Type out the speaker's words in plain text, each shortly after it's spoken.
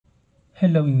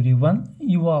Hello everyone,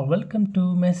 you are welcome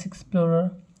to Maths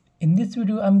Explorer. In this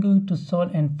video, I'm going to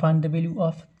solve and find the value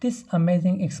of this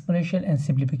amazing exponential and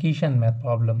simplification math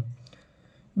problem,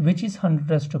 which is 100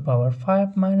 raised to power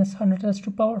 5 minus 100 raised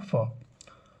to power 4.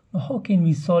 Now, how can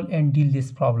we solve and deal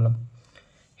this problem?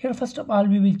 Here, first of all,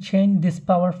 we will change this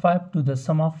power 5 to the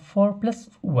sum of 4 plus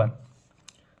 1.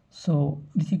 So,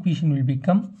 this equation will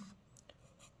become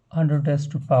 100 raised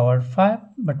to power 5,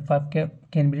 but 5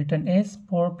 can be written as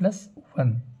 4 plus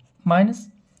 1 minus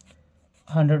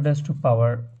 100 raised to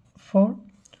power 4.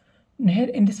 And here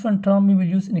in this one term we will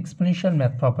use an exponential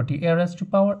math property, a raised to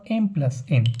power m plus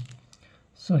n.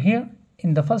 So here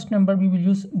in the first number we will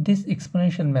use this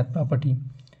exponential math property,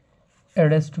 a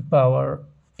raised to power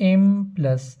m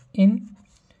plus n,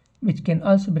 which can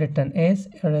also be written as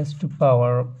a raised to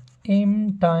power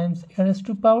m times a raised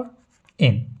to power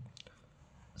n.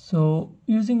 So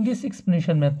using this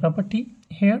exponential math property,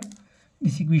 here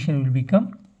this equation will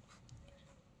become,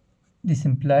 this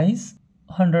implies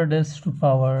 100 raised to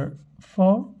power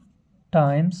 4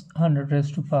 times 100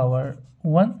 raised to power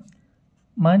 1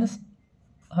 minus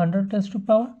 100 raised to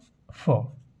power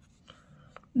 4.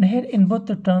 Now here in both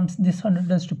the terms, this 100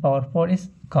 raised to power 4 is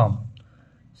common.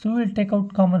 So we will take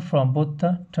out common from both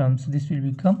the terms. So this will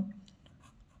become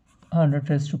 100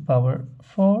 raised to power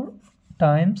 4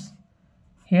 times,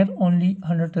 here only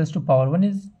 100 raised to power 1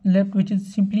 is left, which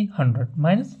is simply 100,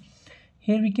 minus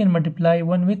here we can multiply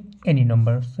 1 with any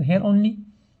number, so here only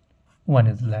 1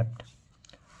 is left.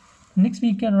 Next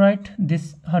we can write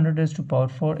this 100 raised to power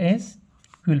 4 as,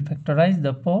 we will factorize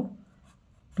the 4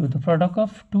 to the product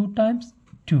of 2 times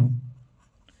 2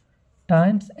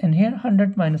 times, and here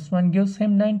 100 minus 1 gives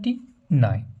him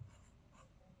 99.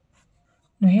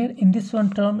 Now here in this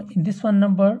one term, in this one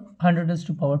number 100 raised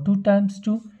to power 2 times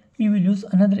 2, we will use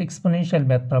another exponential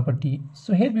math property.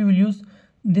 So here we will use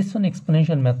this one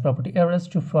exponential math property, a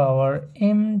raised to power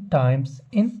m times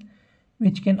n,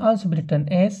 which can also be written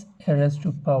as a raised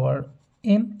to power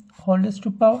m whole raised to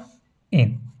power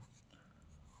n.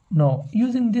 Now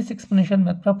using this exponential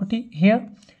math property, here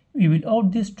we will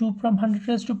out this 2 from 100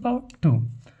 raised to power 2.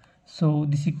 So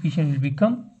this equation will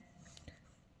become,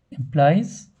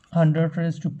 implies 100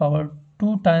 raised to power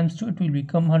 2 times 2, it will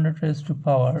become 100 raised to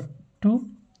power 2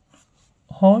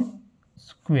 whole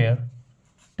square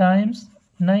times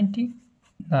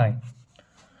 99.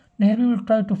 Now here we will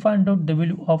try to find out the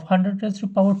value of 100 raised to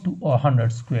power 2 or 100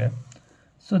 square.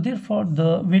 So therefore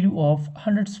the value of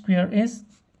 100 square is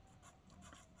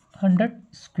 100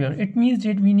 square. It means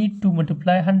that we need to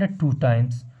multiply 100 2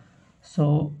 times.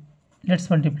 So let's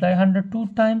multiply 100 2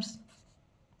 times.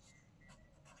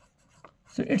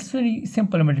 So it's very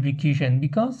simple multiplication,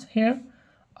 because here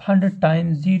 100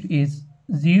 times 0 is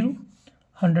 0,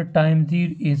 100 times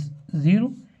 0 is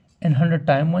 0, and 100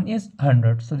 times 1 is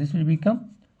 100. So this will become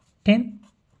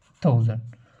 10,000.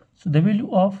 So the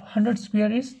value of 100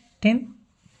 square is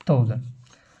 10,000.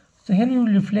 So here we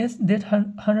will replace that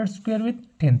 100 square with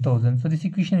 10,000. So this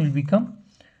equation will become,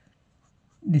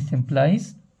 this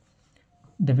implies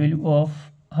the value of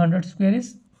 100 square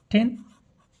is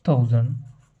 10,000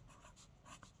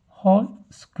 whole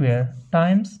square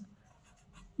times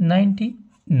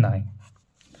 99.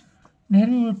 Here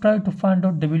we will try to find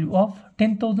out the value of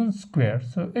 10,000 square.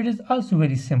 So it is also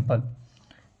very simple.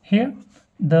 Here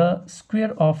the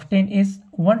square of 10 is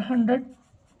 100,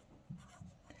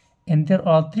 and there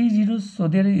are 3 zeros, so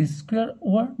there is square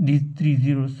over these 3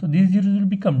 zeros. So these zeros will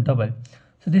become double.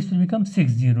 So this will become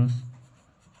 6 zeros.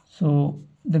 So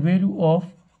the value of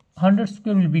 100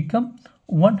 square will become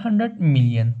 100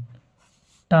 million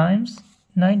times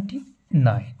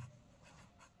 99.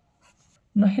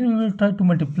 Now here we will try to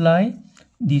multiply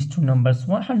these two numbers,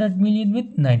 100 million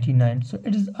with 99. So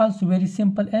it is also very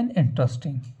simple and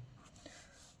interesting.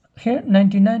 Here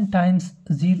 99 times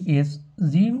 0 is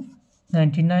 0,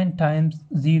 99 times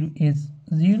 0 is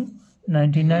 0,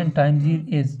 99 times 0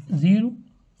 is 0,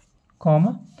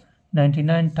 comma,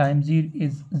 99 times 0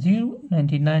 is 0,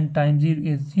 99 times 0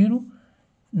 is 0,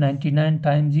 99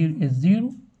 times 0 is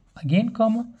 0, again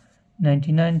comma,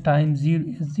 99 times 0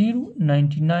 is 0,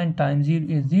 99 times 0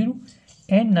 is 0,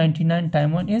 and 99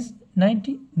 times 1 is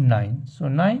 99. So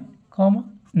 9 comma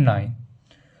 9.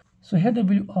 So here the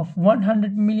value of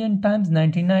 100 million times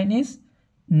 99 is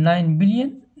 9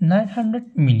 billion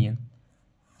 900 million.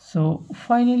 So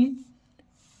finally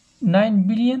 9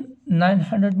 billion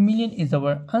 900 million is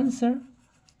our answer,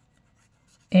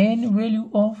 and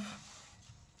value of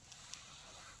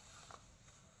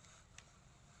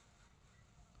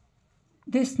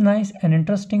this nice and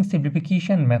interesting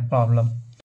simplification math problem.